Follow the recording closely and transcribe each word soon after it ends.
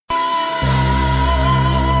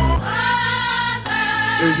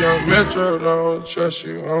If young Metro don't trust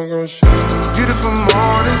you, I'm gon' shoot you. Beautiful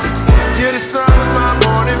morning, you're the sun of my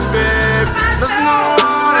morning, babe.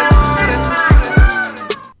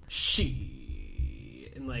 Nothing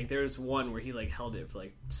She. And like there was one where he like held it for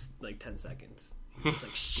like 10 seconds. It's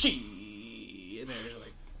like she, and then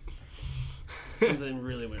like something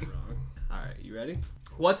really went wrong. All right, you ready?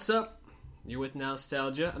 What's up? You're with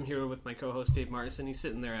Nostalgia. I'm here with my co-host Dave Martinson. He's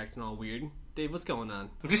sitting there acting all weird. Dave, what's going on?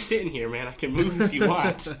 I'm just sitting here, man. I can move if you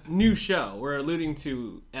want. New show. We're alluding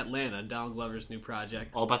to Atlanta, Donald Glover's new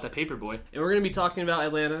project. All about that paper boy. And we're going to be talking about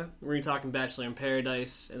Atlanta. We're going to be talking Bachelor in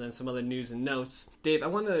Paradise, and then some other news and notes. Dave, I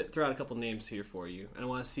want to throw out a couple names here for you, and I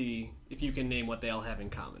want to see if you can name what they all have in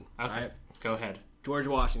common. Okay, all right? Go ahead. George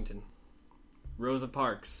Washington, Rosa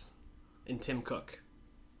Parks, and Tim Cook.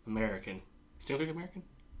 American. Still Cook American?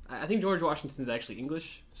 I think George Washington's actually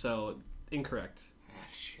English, so incorrect. Ah,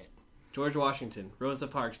 shit. George Washington, Rosa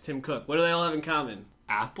Parks, Tim Cook. What do they all have in common?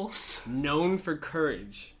 Apples? Known for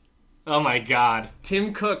courage. Oh my god.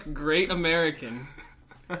 Tim Cook, great American.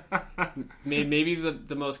 Made maybe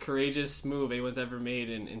the most courageous move anyone's ever made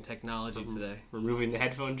in technology today. Removing the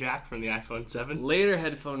headphone jack from the iPhone 7. Later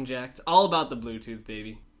headphone jacks. All about the Bluetooth,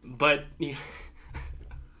 baby. But,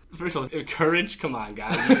 first of all, courage? Come on,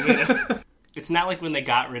 guys. It's not like when they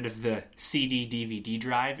got rid of the CD DVD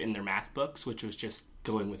drive in their MacBooks, which was just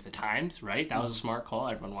going with the times, right? That was a smart call.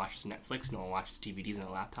 Everyone watches Netflix. No one watches DVDs on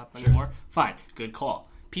a laptop anymore. Fine. Good call.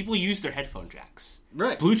 People use their headphone jacks.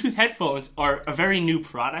 Right. Bluetooth headphones are a very new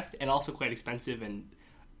product and also quite expensive and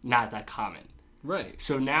not that common. Right.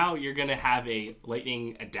 So now you're going to have a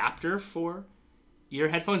lightning adapter for your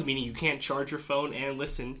headphones, meaning you can't charge your phone and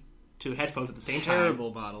listen to headphones at the same time.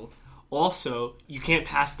 Terrible model. Also, you can't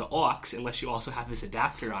pass the aux unless you also have this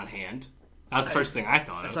adapter on hand. That was the first thing I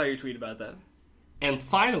thought I of. saw your tweet about that. And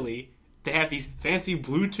finally, they have these fancy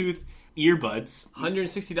Bluetooth earbuds.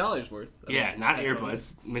 $160 worth. Yeah, not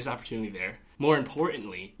headphones. earbuds. Missed opportunity there. More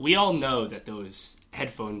importantly, we all know that those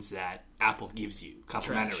headphones that Apple gives you,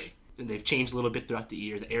 complimentary, and they've changed a little bit throughout the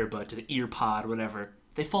year, the earbud to the earpod, whatever.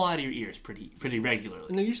 They fall out of your ears pretty regularly.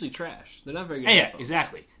 And they're usually trash. They're not very good Yeah, headphones.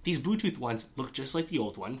 exactly. These Bluetooth ones look just like the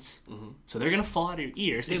old ones, so they're going to fall out of your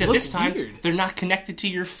ears. They Except look this time, weird. they're not connected to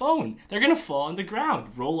your phone. They're going to fall on the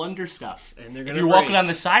ground, roll under stuff. And they're if gonna you're walking break. on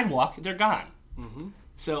the sidewalk, they're gone.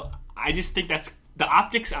 So I just think the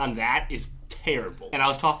optics on that is terrible. And I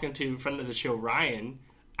was talking to a friend of the show, Ryan,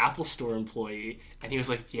 Apple Store employee, and he was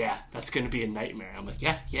like, yeah, that's going to be a nightmare. I'm like,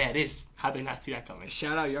 yeah, it is. How'd they not see that coming?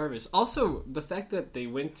 Shout out Jarvis. Also, the fact that they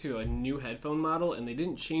went to a new headphone model and they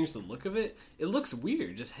didn't change the look of it, it looks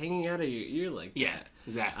weird just hanging out of your ear like Yeah, that.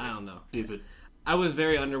 exactly. I don't know. Stupid. I was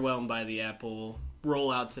very underwhelmed by the Apple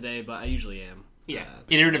rollout today, but I usually am. Yeah.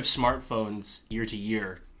 Iterative smartphones year to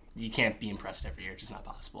year, you can't be impressed every year. It's just not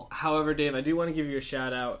possible. However, Dave, I do want to give you a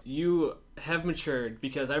shout out. You have matured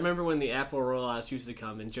because I remember when the Apple rollouts used to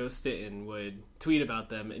come and Joe Stitton would tweet about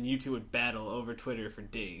them and you two would battle over Twitter for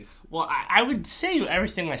days. Well, I would say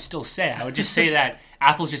everything I still say. I would just say that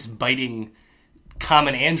Apple's just biting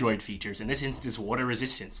common Android features. In this instance, water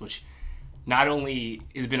resistance, which not only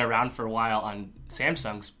has been around for a while on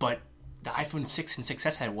Samsung's, but the iPhone 6 and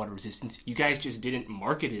 6S had water resistance. You guys just didn't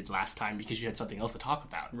market it last time because you had something else to talk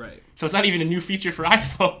about. Right. So it's not even a new feature for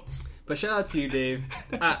iPhones. But shout out to you, Dave.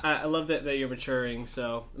 I love that you're maturing,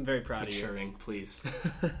 so I'm very proud of you. Maturing, please.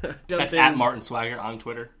 Jumped That's in, at Martin Swagger on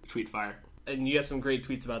Twitter. Tweet fire. and you have some great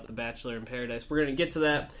tweets about The Bachelor in Paradise. We're going to get to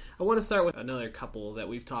that. I want to start with another couple that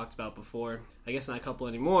we've talked about before. I guess not a couple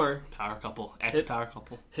anymore. Power couple. Ex-power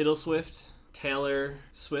couple. Hiddle Swift, Taylor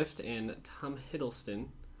Swift, and Tom Hiddleston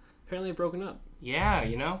apparently have broken up. Yeah,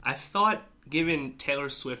 you know, I thought given Taylor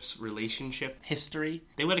Swift's relationship history,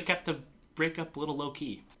 they would have kept the breakup a little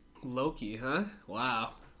low-key. Loki, huh?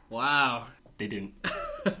 Wow. They didn't.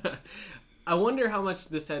 I wonder how much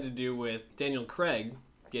this had to do with Daniel Craig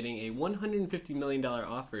getting a $150 million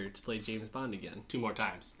offer to play James Bond again. 2 more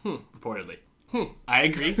times, reportedly. I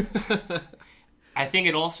agree. I think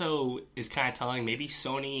it also is kind of telling maybe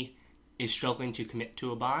Sony is struggling to commit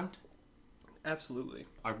to a Bond. Absolutely.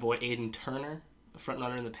 Our boy Aiden Turner, a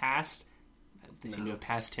frontrunner in the past, they seem to have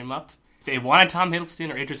passed him up. If they wanted Tom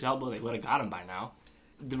Hiddleston or Idris Elba, they would have got him by now.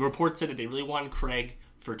 The report said that they really wanted Craig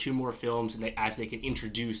for 2 more films and as they can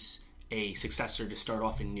introduce a successor to start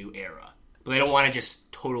off a new era. But they don't want to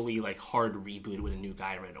just totally hard reboot with a new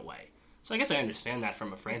guy right away. So I guess I understand that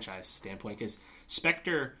from a franchise standpoint, because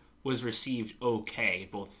Spectre was received okay,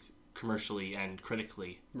 both commercially and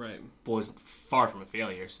critically. Right. But was far from a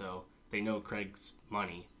failure, so they know Craig's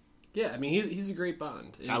money. Yeah, I mean, he's a great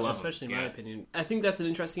Bond. I love especially him. in my Yeah. opinion. I think that's an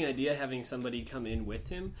interesting idea, having somebody come in with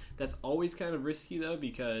him. That's always kind of risky, though,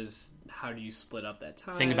 because how do you split up that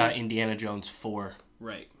time? Think about Indiana Jones 4.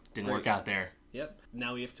 Right. Didn't Great. work out there. Yep.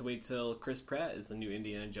 Now we have to wait till Chris Pratt is the new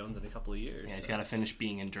Indiana Jones in a couple of years. Yeah, he's so got to finish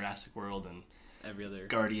being in Jurassic World and every other...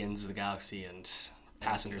 Guardians of the Galaxy and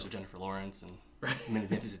Passengers with Jennifer Lawrence and Right.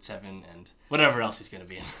 Magnificent Seven and whatever else he's going to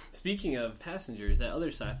be in. Speaking of Passengers, that other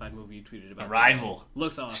sci-fi movie you tweeted about... Arrival. today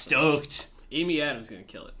looks awesome. Stoked. Amy Adams going to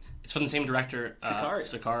kill it. It's from the same director,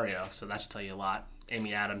 Sicario. so that should tell you a lot.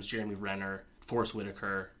 Amy Adams, Jeremy Renner, Forrest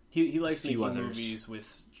Whitaker. He likes few making others. movies with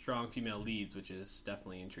strong female leads, which is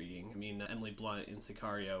definitely intriguing. I mean, Emily Blunt in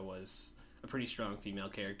Sicario was a pretty strong female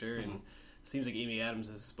character, and it seems like Amy Adams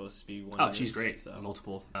is supposed to be one Oh, of she's those, great. So.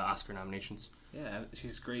 Multiple Oscar nominations. Yeah,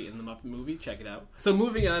 she's great in the Muppet movie. Check it out. So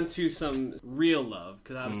moving on to some real love,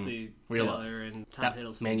 because obviously Real Taylor and Tom That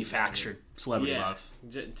Hiddleston manufactured celebrity yeah, love.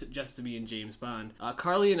 just to be in James Bond.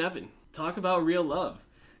 Carly and Evan, talk about real love.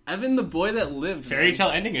 Evan, the boy that lived. Fairy man. tale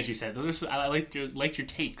ending, as you said. I liked your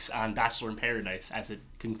takes on Bachelor in Paradise as it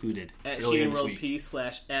concluded At earlier Sheehan this World week. Peace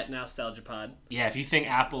 / at NostalgiaPod. Yeah, if you think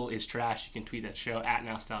Apple is trash, you can tweet that show at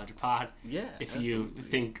NostalgiaPod. Yeah. If you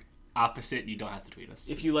think opposite, you don't have to tweet us.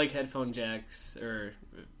 If you like headphone jacks or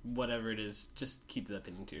whatever it is, just keep the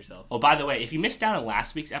opinion to yourself. Oh, by the way, if you missed out on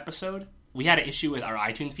last week's episode, we had an issue with our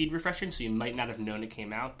iTunes feed refreshing, so you might not have known it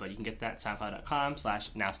came out, but you can get that at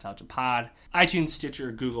soundcloud.com/nostalgiapod. iTunes,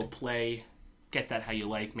 Stitcher, Google Play. Get that how you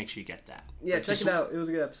like. Make sure you get that. Yeah, But check just- it out. It was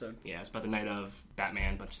a good episode. Yeah, it's about the night of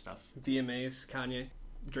Batman, bunch of stuff. VMAs, Kanye,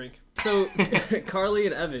 drink. So, Carly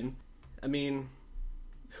and Evan, I mean,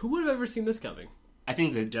 who would have ever seen this coming? I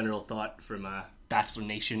think the general thought from Bachelor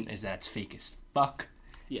Nation is that it's fake as fuck.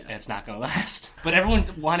 Yeah. And it's not going to last. But everyone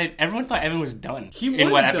thought Evan was done. He in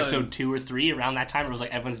was what, done. episode 2 or 3? Around that time, it was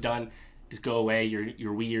like, everyone's done. Just go away.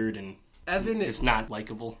 You're weird and Evan it's not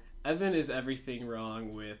likable. Evan is everything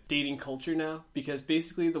wrong with dating culture now, because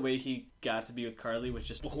basically the way he got to be with Carly was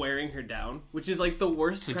just wearing her down, which is like the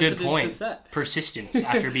worst It's a precedent good point. to set. Persistence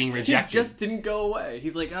after being rejected. He just didn't go away.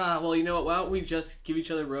 He's like, well, you know what? Why don't we just give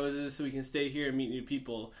each other roses so we can stay here and meet new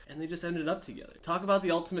people? And they just ended up together. Talk about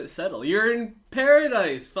the ultimate settle. You're in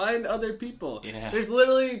paradise. Find other people. Yeah. There's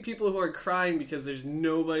literally people who are crying because there's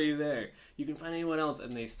nobody there. You can find anyone else,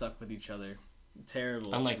 and they stuck with each other.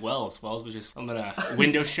 Terrible. Unlike Wells. Wells was just, I'm going to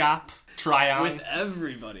window shop, try on, with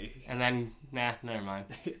everybody. and then, never mind.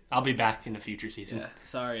 I'll be back in a future season. Yeah.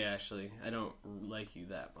 Sorry, Ashley. I don't like you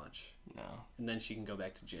that much. No. And then she can go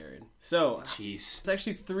back to Jared. So, Jeez. it's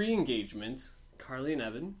actually 3 engagements. Carly and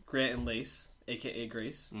Evan, Grant and Lace, a.k.a.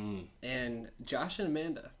 Grace, and Josh and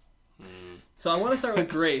Amanda. So I want to start with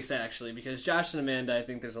Grace, actually, because Josh and Amanda, I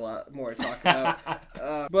think there's a lot more to talk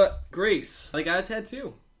about. But Grace, I got a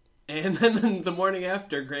tattoo. And then the morning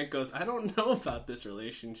after, Grant goes, I don't know about this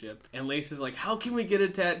relationship. And Lace is like, how can we get a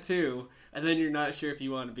tattoo? And then you're not sure if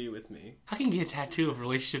you want to be with me. How can you get a tattoo of a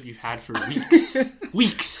relationship you've had for weeks?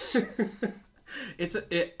 Weeks!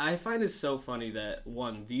 I find it so funny that,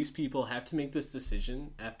 one, these people have to make this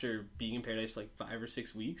decision after being in paradise for like 5 or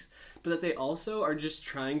 6 weeks, but that they also are just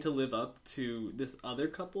trying to live up to this other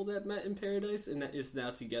couple that met in paradise and that is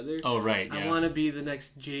now together. Oh, right, I yeah. want to be the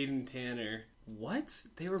next Jade and Tanner. What?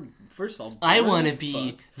 They were, first of all, I want want to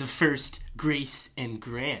be the first Grace and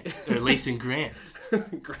Grant, or Lace and Grant.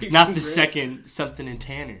 Grace Not and the Grant. second something and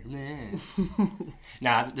Tanner.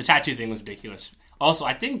 Nah, the tattoo thing was ridiculous. Also,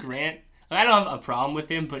 I think Grant, I don't have a problem with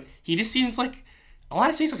him, but he just seems like, I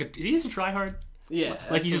want to say he's a tryhard. Yeah,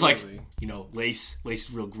 Like, he's just like, absolutely. Lace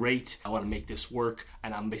is real great. I want to make this work,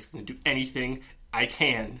 and I'm basically going to do anything I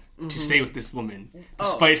can to stay with this woman,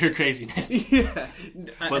 despite her craziness. Yeah.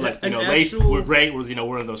 But like, An Lace, actual- we're great. We're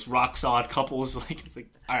one of those rock solid couples. Like, it's like,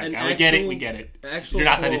 all right, An now we get it. actual You're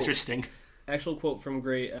not that quote. interesting. Actual quote from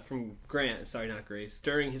Grant, sorry, not Grace,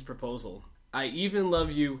 during his proposal. I even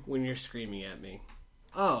love you when you're screaming at me.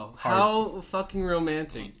 Oh, how fucking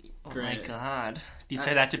romantic, Grant. Oh my god. Do you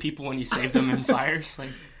say that to people when you save them in fires? Like,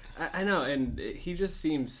 I know, and he just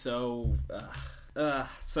seems so...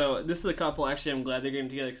 so this is a couple. Actually, I'm glad they're getting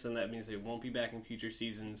together because then that means they won't be back in future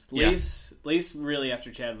seasons. Yeah. Lace really,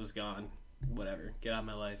 after Chad was gone, whatever, get out of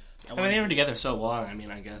my life. I mean, they were together so long. I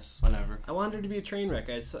mean, I guess, whatever. I wanted her to be a train wreck.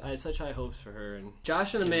 I had such high hopes for her. And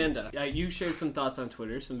Josh and Amanda, you shared some thoughts on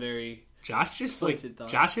Twitter, some very... Josh just, Pointed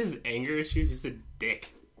thoughts. Josh's anger issues, he's a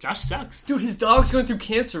dick. Josh sucks. Dude, his dog's going through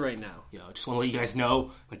cancer right now. Yo, just want to let you guys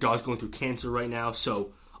know, my dog's going through cancer right now,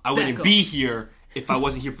 so I wouldn't Back be here if I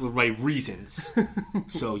wasn't here for the right reasons.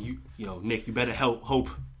 So, Nick, you better hope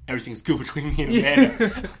everything's good between me and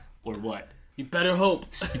Amanda. Or what? You better hope.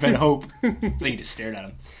 You better hope. They just stared at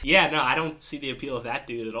him. Yeah, no, I don't see the appeal of that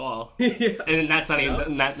dude at all. And that's not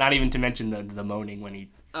even not even to mention the moaning when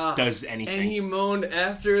he does anything. And he moaned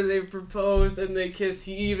after they proposed and they kissed.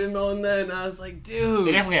 He even moaned then. I was like, dude.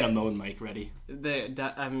 They definitely had a moan mic ready. They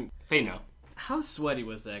know. How sweaty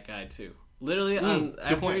was that guy too? Literally,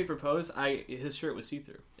 after he proposed, his shirt was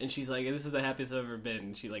see-through. And she's like, this is the happiest I've ever been.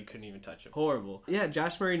 And she, like, couldn't even touch him. Horrible. Yeah,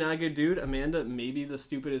 Josh Murray, not a good dude. Amanda, maybe the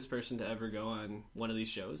stupidest person to ever go on one of these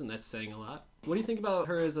shows, and that's saying a lot. What do you think about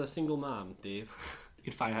her as a single mom, Dave? You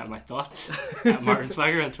can find out my thoughts at Martin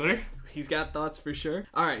Swagger on Twitter. He's got thoughts for sure.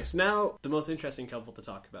 All right, so now the most interesting couple to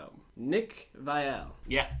talk about. Nick Viall.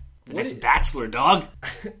 Yeah. The next Bachelor, dog.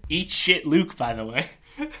 Eat shit Luke, by the way.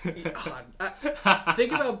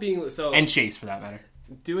 Think about being and Chase for that matter.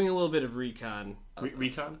 Doing a little bit of recon.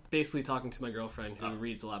 Recon? Basically talking to my girlfriend who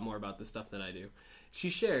reads a lot more about this stuff than I do.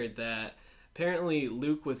 She shared that apparently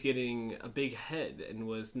Luke was getting a big head and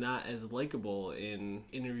was not as likable in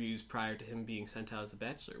interviews prior to him being sent out as the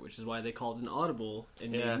Bachelor, which is why they called an audible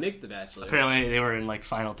and made Nick the Bachelor. Apparently they were in like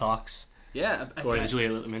final talks. Yeah, according to Julia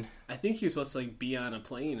Littman. I think he was supposed to like be on a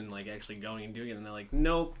plane and like actually going and doing it, and they're like,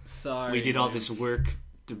 "Nope, sorry." We did all this work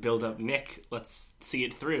to build up Nick. Let's see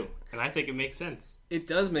it through, and I think it makes sense. It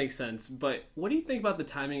does make sense, but what do you think about the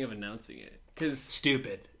timing of announcing it? Because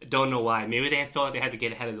stupid. Don't know why. Maybe they felt like they had to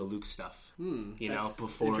get ahead of the Luke stuff.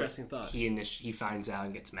 Before interesting thought. He finds out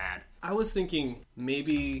and gets mad. I was thinking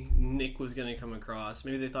maybe Nick was going to come across.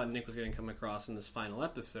 Maybe they thought Nick was going to come across in this final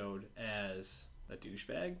episode as a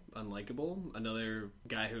douchebag, unlikable, another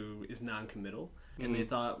guy who is non-committal, and they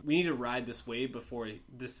thought we need to ride this wave before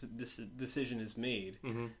this decision is made,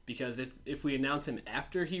 because if we announce him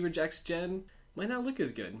after he rejects Jen, might not look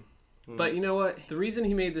as good. But you know what? The reason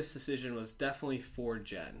he made this decision was definitely for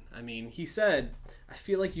Jen. I mean, he said, "I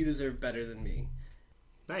feel like you deserve better than me."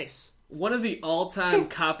 Nice. One of the all-time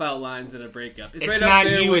cop-out lines in a breakup. It's right not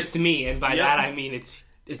up there you, it's me, and by that I mean it's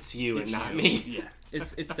you and not me. Yeah,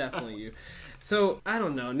 it's definitely you. So, I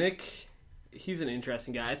don't know, Nick, he's an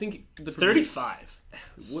interesting guy. I think... 35.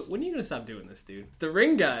 When are you going to stop doing this, dude? The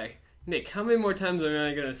ring guy. Nick, how many more times am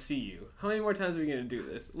I going to see you? How many more times are we going to do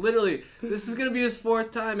this? Literally, this is going to be his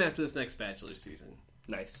 4th time after this next Bachelor season.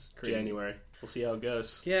 Nice. Crazy. January. We'll see how it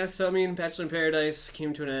goes. Yeah, so, I mean, Bachelor in Paradise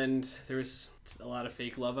came to an end. There was a lot of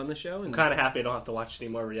fake love on the show. And I'm kind of happy I don't have to watch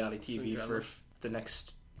any more reality TV for the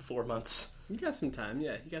next 4 months. You got some time,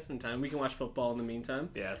 yeah. You got some time. We can watch football in the meantime.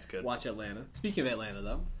 Yeah, that's good. Watch Atlanta. Speaking of Atlanta,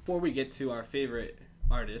 though, before we get to our favorite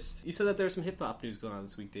artist, you said that there's some hip-hop news going on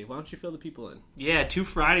this week, Dave. Why don't you fill the people in? Yeah, 2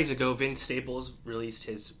 Fridays ago, Vince Staples released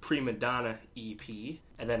his Prima Donna EP.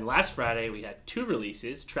 And then last Friday, we had 2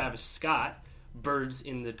 releases. Travis Scott, Birds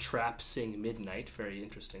in the Trap Sing Midnight, very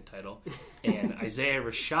interesting title. And Isaiah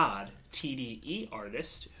Rashad, TDE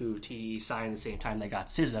artist, who TDE signed the same time they got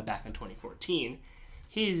SZA back in 2014.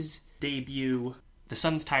 His debut, The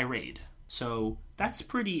Sun's Tirade. So that's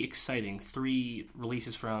pretty exciting. 3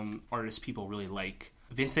 releases from artists people really like.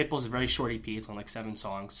 Vince Staples is a very short EP. It's on like 7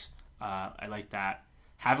 songs. I like that.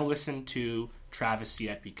 Haven't listened to Travis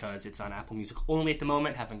yet because it's on Apple Music only at the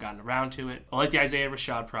moment. Haven't gotten around to it. I like the Isaiah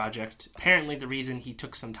Rashad project. Apparently the reason he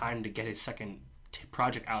took some time to get his second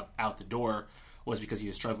project out the door was because he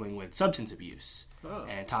was struggling with substance abuse. Oh.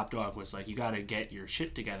 And Top Dog was like, you got to get your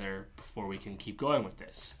shit together before we can keep going with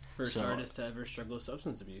this. First artist to ever struggle with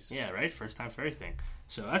substance abuse. Yeah, right? First time for everything.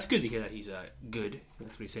 So that's good to hear that he's good.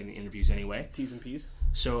 That's what he said in the interviews anyway. T's and P's.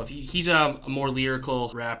 So if he's a more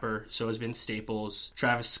lyrical rapper, so is Vince Staples.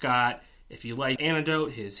 Travis Scott, if you like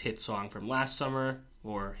Antidote, his hit song from last summer,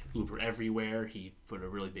 or Uber Everywhere, he put a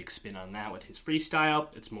really big spin on that with his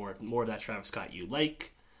freestyle. It's more of that Travis Scott you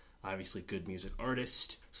like. Obviously good music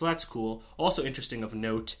artist. So that's cool. Also interesting of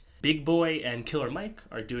note, Big Boy and Killer Mike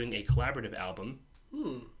are doing a collaborative album.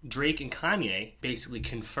 Drake and Kanye basically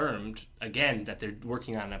confirmed again that they're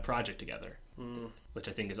working on a project together, which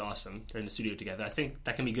I think is awesome. They're in the studio together. I think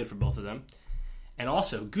that can be good for both of them. And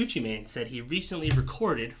also, Gucci Mane said he recently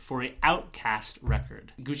recorded for an Outkast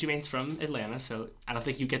record. Gucci Mane's from Atlanta, so I don't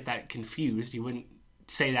think you get that confused. You wouldn't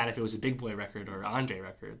say that if it was a Big Boy record or an Andre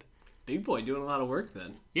record. Big Boy doing a lot of work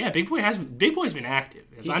then. Yeah, Big Boy's been active.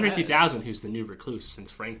 It's Andre 3000 who's the new recluse since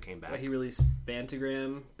Frank came back. He released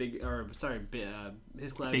Fantagram,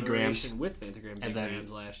 his collaboration with Fantagram, Big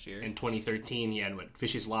Grams last year. In 2013, he had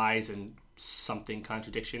Vicious Lies and Something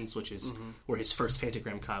Contradictions, which is where his first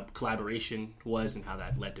Fantagram collaboration was and how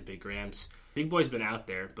that led to Big Grams. Big Boy's been out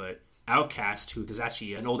there, but Outkast, who there's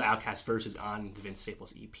actually an old Outkast versus on the Vince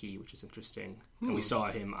Staples EP, which is interesting. And we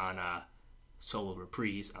saw him on solo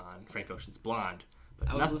reprise on Frank Ocean's Blonde. But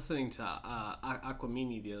I was listening to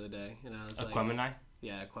Aquemini the other day, and I was Aquemini?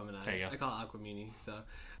 Yeah, Aquemini. There you go. I call it Aquamini. So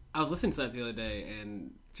I was listening to that the other day,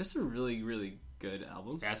 and just a really, really good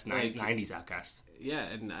album. Yeah, it's Like, 90s Outcast. Yeah,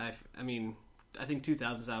 and I mean, I think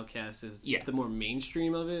 2000s Outkast is Yeah. the more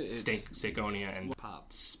mainstream of it. It's Stakeonia and pop.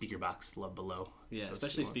 Speakerbox Love Below. Yeah, Those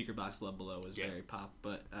especially two. Speakerbox Love Below was Yeah. very pop.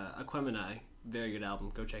 But Aquemini, very good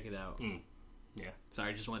album. Go check it out. Yeah.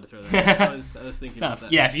 Sorry, just wanted to throw that out. I was thinking about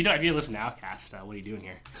that. Yeah, if you listen to Outkast, what are you doing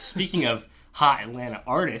here? Speaking of hot Atlanta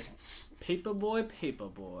artists,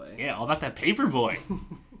 Paperboy. yeah, all about that Paperboy.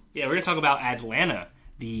 Yeah, we're gonna talk about Atlanta,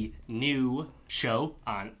 the new show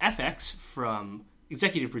on FX from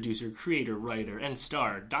executive producer, creator, writer, and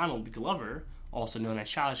star Donald Glover, also known as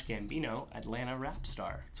Childish Gambino, Atlanta rap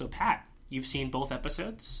star. So, Pat, you've seen both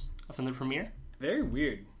episodes from the premiere. Very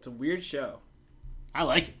weird. It's a weird show. I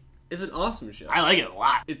like it. It's an awesome show. I like it a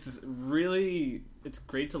lot. It's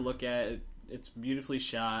great to look at. It's beautifully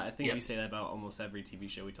shot. I think Yep. we say that about almost every TV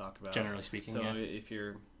show we talk about. Generally speaking, So yeah. if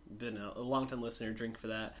you're been a long-time listener, drink for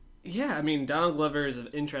that. Yeah, I mean, Donald Glover is an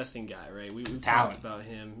interesting guy, right? We've talent. talked about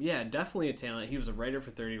him. Yeah, definitely a talent. He was a writer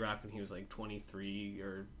for 30 Rock when he was like 23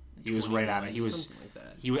 or He was right at it. 21, He was. something like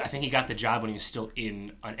that. I think he got the job when he was still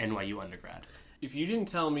in an NYU undergrad. If you didn't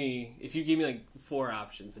tell me, if you gave me like 4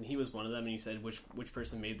 options and he was one of them, and you said which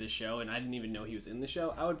person made this show, and I didn't even know he was in the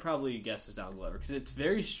show, I would probably guess it was Donald Glover because it's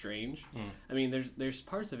very strange. I mean, there's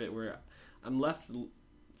parts of it where I'm left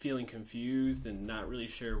feeling confused and not really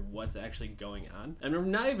sure what's actually going on, and I'm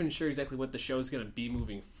not even sure exactly what the show is going to be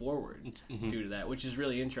moving forward due to that, which is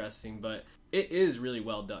really interesting. But it is really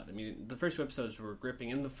well done. I mean, the first 2 episodes were gripping.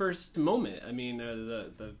 In the first moment, I mean,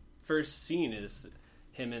 the first scene is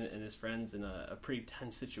him and his friends in a pretty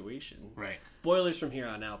tense situation. Right. Spoilers from here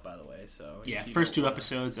on out, by the way. So Yeah, if you first don't 2 wanna-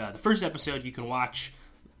 episodes. The first episode you can watch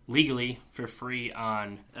legally for free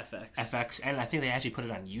on FX, and I think they actually put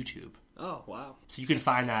it on YouTube. Oh wow! So you can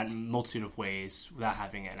find that in a multitude of ways without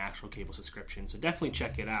having an actual cable subscription. So definitely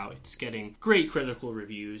check it out. It's getting great critical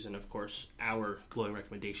reviews, and of course our glowing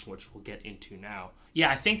recommendation, which we'll get into now.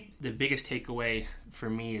 Yeah, I think the biggest takeaway for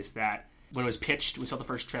me is that when it was pitched, we saw the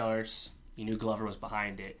first trailers. You knew Glover was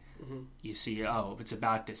behind it. You see, it's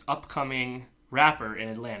about this upcoming rapper in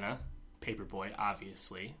Atlanta, Paperboy,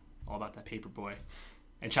 obviously, all about that Paperboy,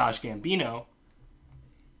 and Childish Gambino,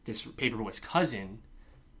 this Paperboy's cousin,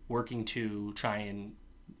 working to try and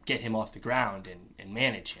get him off the ground and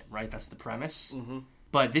manage him, right? That's the premise.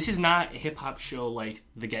 But this is not a hip-hop show like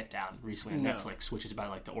The Get Down recently on No. Netflix, which is about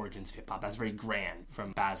like the origins of hip-hop. That's very grand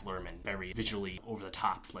from Baz Luhrmann, very visually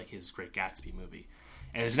over-the-top, like his Great Gatsby movie.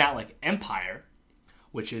 And it's not like Empire,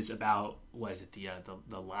 which is about, what is it,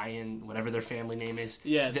 the Lion, whatever their family name is.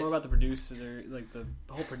 Yeah, it's more about the producer, like the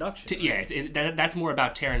whole production. right? Yeah, that's more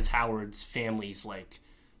about Terrence Howard's family's like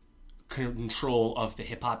control of the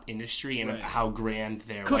hip hop industry and Right. how grand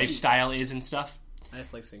their Cookie. lifestyle is and stuff. I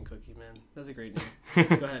just like saying Cookie Man. That's a great name.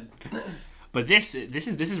 Go ahead. But this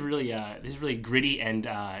is really gritty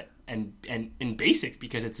and basic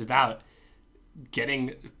because it's about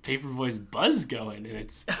getting Paperboy's buzz going, and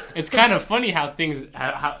it's kind of funny how things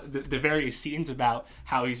how the various scenes about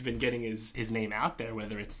how he's been getting his name out there,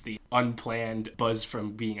 whether it's the unplanned buzz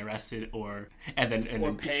from being arrested or then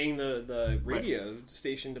paying the radio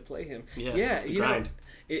station to play him. Yeah, the grind.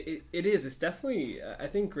 It is. It's definitely. I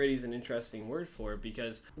think gritty is an interesting word for it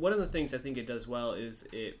because one of the things I think it does well is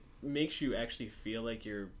it makes you actually feel like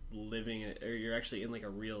you're living or you're actually in like a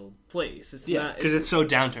real place. It's not because it's so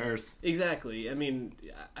down to earth. Exactly. I mean,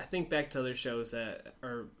 I think back to other shows that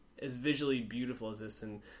are as visually beautiful as this,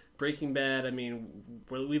 and Breaking Bad. I mean,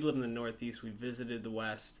 we live in the Northeast. We visited the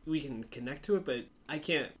West. We can connect to it, but I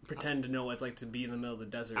can't pretend to know what it's like to be in the middle of the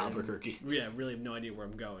desert. Albuquerque. Really have no idea where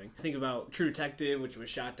I'm going. I think about True Detective, which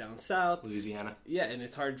was shot down south. Louisiana. Yeah, and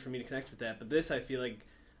it's hard for me to connect with that. But this, I feel like,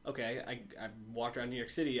 okay, I've walked around New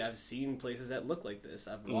York City. I've seen places that look like this.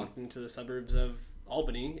 I've walked into the suburbs of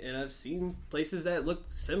Albany, and I've seen places that look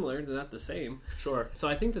similar. They're not the same. Sure. So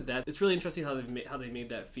I think that it's really interesting how they made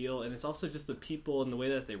that feel, and it's also just the people and the way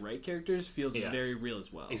that they write characters feels very real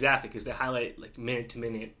as well. Exactly, because they highlight like minute to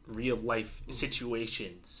minute real life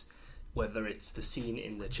situations, whether it's the scene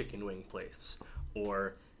in the chicken wing place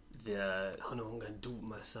or the Oh no, I'm gonna do it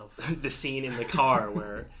myself. the scene in the car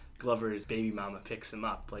where Glover's baby mama picks him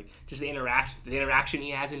up, like just the interaction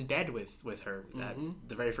he has in bed with her,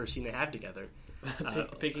 the very first scene they have together.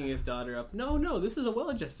 Picking his daughter up. No, this is a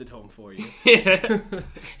well-adjusted home for you.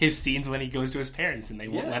 His scenes when he goes to his parents and they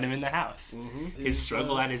won't let him in the house. His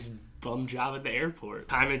struggle at his bum job at the airport.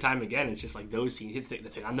 Time and time again, it's just like those scenes. The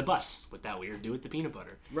thing on the bus with that weird dude with the peanut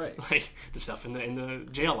butter. Right. Like the stuff in the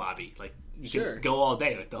jail lobby. Like you Sure. can go all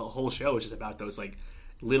day. Like the whole show is just about those like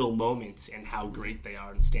little moments and how great they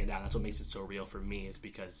are and stand out. That's what makes it so real for me, is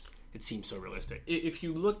because it seems so realistic. If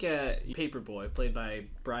you look at Paperboy, played by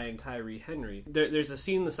Brian Tyree Henry, there's a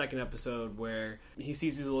scene in the second episode where he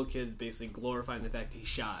sees these little kids basically glorifying the fact he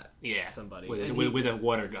shot somebody. With a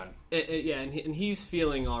water gun. And he's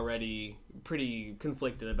feeling already pretty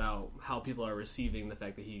conflicted about how people are receiving the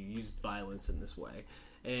fact that he used violence in this way.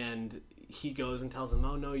 And he goes and tells them,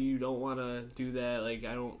 "Oh no, you don't want to do that. Like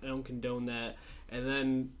I don't condone that." And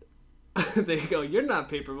then they go, "You're not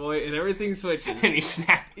Paperboy," and everything switches. And he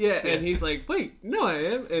snaps. Yeah, and he's like, "Wait, no, I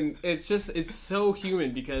am." And it's so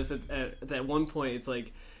human because at that one point it's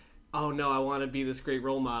like, "Oh no, I want to be this great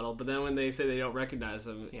role model," but then when they say they don't recognize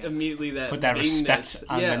him, immediately that put that respect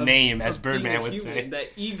on the name, as Birdman would say.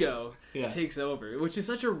 That ego takes over, which is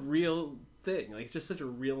such a real thing. Like it's just such a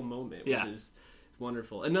real moment, which is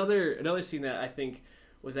wonderful. Another scene that I think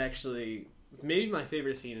was actually maybe my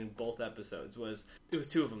favorite scene in both episodes was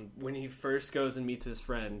two of them. When he first goes and meets his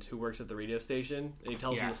friend who works at the radio station, and he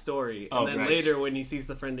tells him the story, and then later when he sees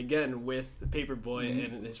the friend again with Paperboy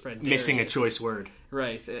and his friend Darius, missing a choice word,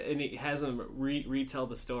 right? And he has him retell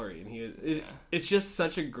the story, and it's just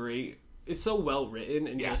such a great. It's so well written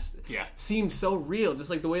and just seems so real.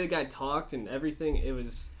 Just like the way the guy talked and everything,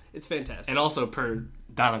 it's fantastic. And also, per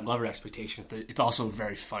Donald Glover expectation, it's also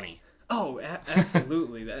very funny. Oh,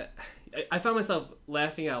 absolutely. I found myself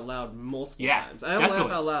laughing out loud multiple times. I don't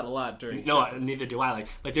laugh out loud a lot during shows. No, neither do I.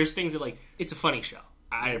 Like there's things that, like, it's a funny show.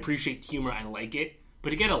 I appreciate the humor. I like it. But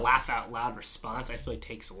to get a laugh out loud response, I feel like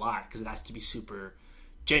takes a lot because it has to be super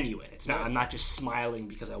genuine. It's not. I'm not just smiling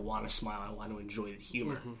because I want to smile. I want to enjoy the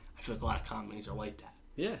humor. Mm-hmm. I feel like a lot of comedies are like that.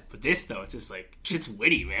 Yeah. But this, though, it's just like, shit's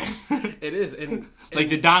witty, man. It is. And like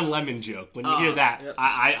the Don Lemon joke, when you hear that,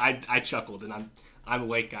 I chuckled, and I'm a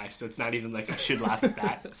white guy, so it's not even like I should laugh at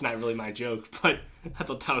that. It's not really my joke, but I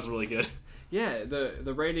thought that was really good. Yeah,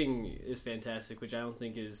 the writing is fantastic, which I don't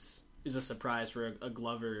think is a surprise for a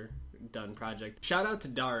Glover done project. Shout out to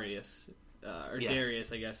Darius,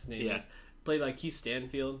 Darius, I guess his name is. Played by Keith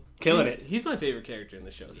Stanfield. Killing it. He's my favorite character in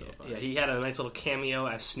the show so far. Yeah, he had a nice little cameo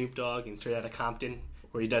as Snoop Dogg in Straight Outta Compton,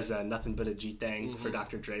 where he does Nothing But a G-Thang for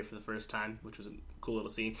Dr. Dre for the first time, which was a cool little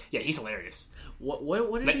scene. Yeah, he's hilarious.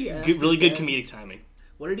 What did he ask really good comedic timing.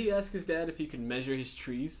 What did he ask his dad if he could measure his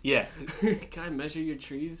trees? Yeah. Can I measure your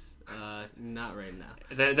trees? Not right now.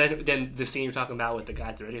 Then the scene you're talking about with the guy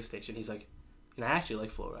at the radio station, he's like, and I actually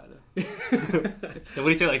like Flo Rida. And what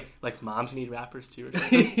do you say, like moms need rappers too or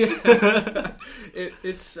something?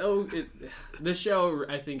 This show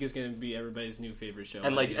I think is going to be everybody's new favorite show.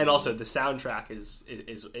 And also the soundtrack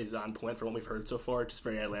is on point for what we've heard so far. Just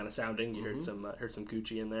very Atlanta sounding. You heard some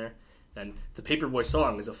Gucci in there. And the Paperboy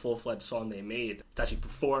song is a full-fledged song they made. It's actually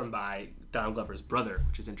performed by Donald Glover's brother,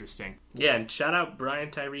 which is interesting. Yeah, and shout out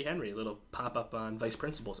Brian Tyree Henry, a little pop-up on Vice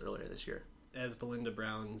Principals earlier this year. As Belinda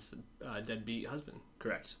Brown's deadbeat husband.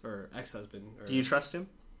 Correct. Or ex-husband. Do you trust him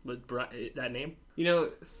with that name?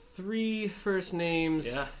 3 first names.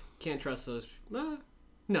 Yeah. Can't trust those.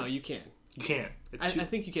 No, you can. You can't. I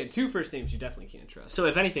think you can. 2 first names you definitely can't trust. So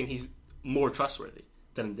if anything, he's more trustworthy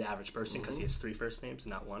than the average person because he has 3 first names and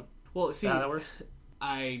not 1. Well, see, how that works?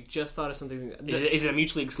 I just thought of something. Is it a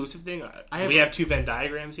mutually exclusive thing? We have 2 Venn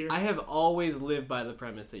diagrams here. I have always lived by the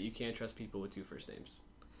premise that you can't trust people with 2 first names.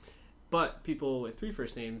 But people with 3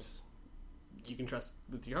 first names, you can trust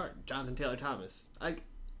with your heart. Jonathan Taylor Thomas.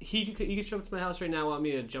 He could show up to my house right now, want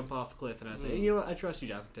me to jump off a cliff, and I say, you know what, I trust you,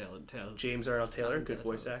 Jonathan Taylor. James Earl Taylor, good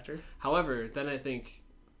voice actor. However, then I think,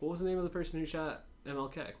 what was the name of the person who shot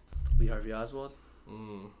MLK? Lee Harvey Oswald.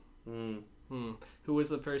 Who was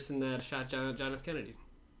the person that shot John F. Kennedy?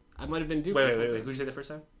 I might have been duped. Wait. Who did you say the first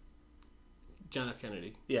time? John F.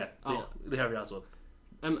 Kennedy. Yeah. Lee Harvey Oswald.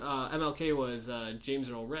 MLK was James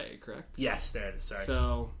Earl Ray, correct? Yes, there it is. Sorry.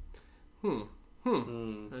 So,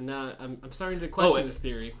 And now I'm starting to question this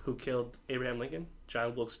theory. Who killed Abraham Lincoln?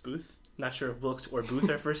 John Wilkes Booth. Not sure if Wilkes or Booth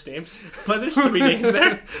are first names, but there's 3 names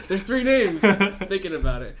there. There's 3 names. Thinking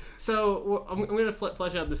about it. So I'm going to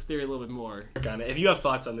flesh out this theory a little bit more. If you have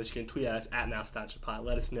thoughts on this, you can tweet at us at NowStopThePod.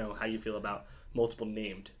 Let us know how you feel about multiple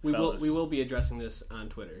named fellas. We will be addressing this on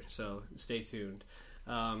Twitter, so stay tuned.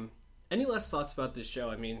 Any last thoughts about this show?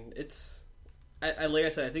 I mean, it's... like I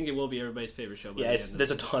said, I think it will be everybody's favorite show.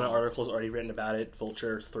 There's a ton of articles already written about it.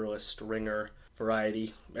 Vulture, Thrillist, Ringer,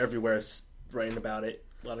 Variety. Everywhere's writing about it.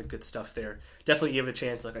 A lot of good stuff there. Definitely give it a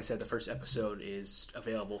chance. Like I said, the first episode is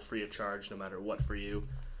available free of charge, no matter what for you.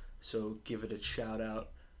 So give it a shout out.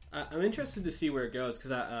 I'm interested to see where it goes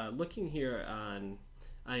because looking here on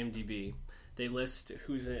IMDb, they list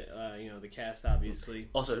who's in, the cast. Obviously,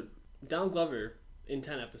 also Donald Glover in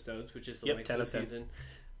 10 episodes, which is the length of the season.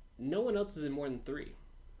 No one else is in more than 3.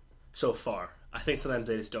 so far. I think sometimes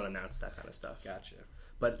they just don't announce that kind of stuff. Gotcha.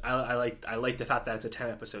 But I like the fact that it's a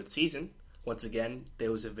 10-episode season. Once again,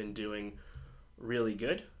 those have been doing really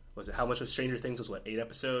good. How much of Stranger Things was 8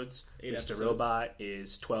 episodes? Mr. Mr. Robot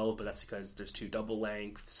is 12, but that's because there's 2 double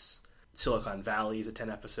lengths. Silicon Valley is a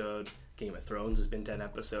 10-episode. Game of Thrones has been 10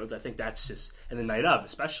 episodes. I think that's just, and the Night Of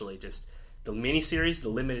especially, just the miniseries, the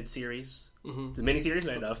limited series, the miniseries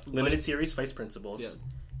Night Of, limited series Vice Principals,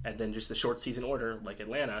 and then just the short season order like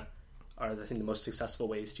Atlanta are, I think, the most successful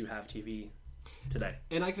ways to have TV today.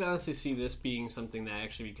 And I could honestly see this being something that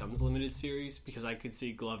actually becomes limited series, because I could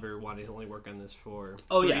see Glover wanting to only work on this for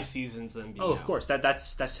 3 seasons and be of course.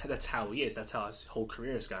 That's how he is. That's how his whole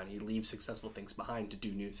career has gone. He leaves successful things behind to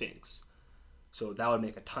do new things. So that would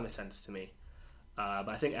make a ton of sense to me. But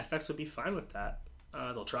I think FX would be fine with that.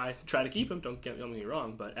 They'll try to keep him. Don't get me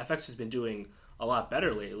wrong, but FX has been doing a lot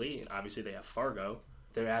better lately. And obviously, they have Fargo.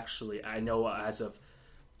 They're actually, I know, as of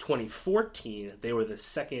 2014, they were the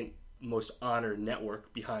second most honored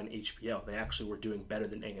network behind HBO. They actually were doing better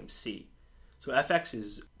than AMC. So FX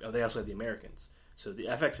is, they also have the Americans. So the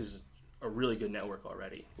FX is a really good network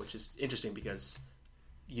already, which is interesting because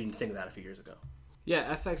you didn't think of that a few years ago.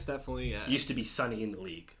 Yeah, FX definitely. It used to be Sunny in the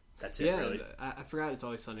League. That's it, really. I forgot It's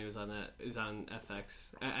Always Sunny is on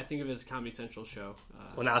FX. I think of it as a Comedy Central show.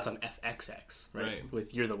 Well, now it's on FXX, right?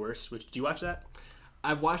 With You're the Worst. Which, do you watch that?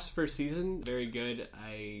 I've watched the first season. Very good.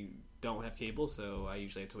 I don't have cable, so I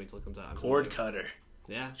usually have to wait till it comes out. Cord cutter.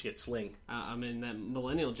 Yeah. You get Sling. I'm in that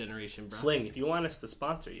millennial generation, bro. Sling, if you want us to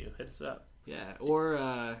sponsor you, hit us up. Yeah. Or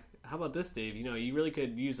how about this, Dave? You really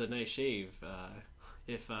could use a nice shave.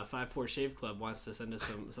 If 5-4 Shave Club wants to send us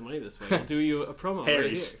some money this way, we'll do you a promo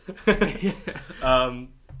Harry's. right here.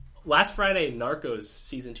 Last Friday, Narcos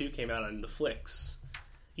Season 2 came out on the Flicks.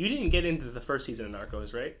 You didn't get into the first season of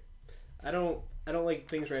Narcos, right? I don't like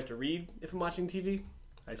things where I have to read if I'm watching TV.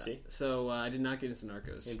 I see. So I did not get into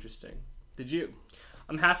Narcos. Interesting. Did you?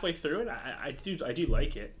 I'm halfway through it. I do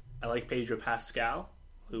like it. I like Pedro Pascal,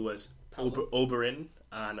 who was Oberyn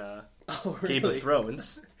on Game of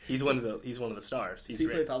Thrones. He's one of the stars. He's Does he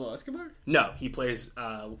great. play Pablo Escobar? No, he plays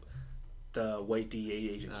the white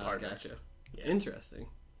DEA agent's partner. Gotcha. Yeah. Interesting.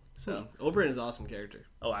 So Oberyn is an awesome character.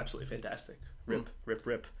 Oh, absolutely fantastic. Rip. If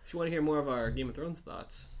you want to hear more of our Game of Thrones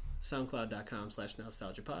thoughts,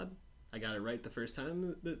 SoundCloud.com/nostalgiapod. I got it right the first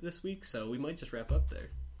time this week, so we might just wrap up there.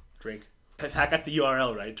 Drink. I got the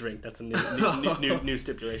URL right. Drink. That's a new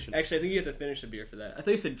stipulation. Actually, I think you have to finish a beer for that. I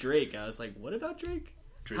thought you said Drake. I was like, what about Drake?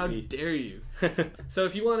 Drizzy. How dare you? So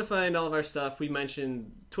if you want to find all of our stuff, we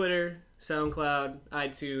mentioned Twitter, SoundCloud,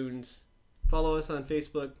 iTunes. Follow us on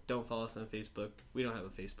Facebook. Don't follow us on Facebook. We don't have a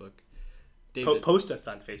Facebook. David, post us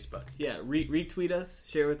on Facebook. Yeah, retweet us,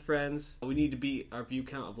 share with friends. We need to beat our view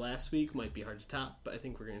count of last week. Might be hard to top, but I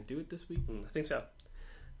think we're going to do it this week. I think so.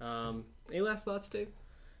 Any last thoughts, Dave?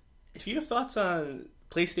 If you have thoughts on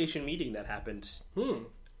PlayStation meeting that happened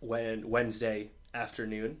when Wednesday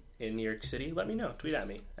afternoon in New York City, let me know. Tweet at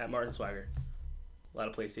me, at Martin Swagger. A lot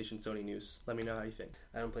of PlayStation, Sony news. Let me know how you think.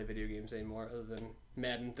 I don't play video games anymore other than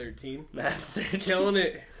Madden 13. Madden 13. Killing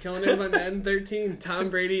it by Madden 13. Tom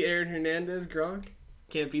Brady, Aaron Hernandez, Gronk.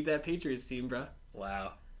 Can't beat that Patriots team, bro.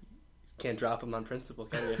 Wow. Can't drop them on principle,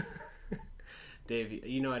 can you? Dave,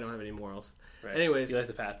 you know I don't have any morals. Right. Anyways. You like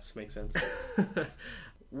the Pats. Makes sense.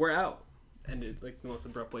 We're out. Ended like the most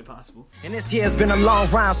abrupt way possible. And this year's been a long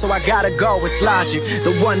round, so I gotta go. It's Logic,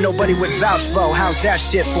 the one nobody would vouch for. How's that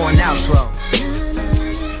shit for an outro?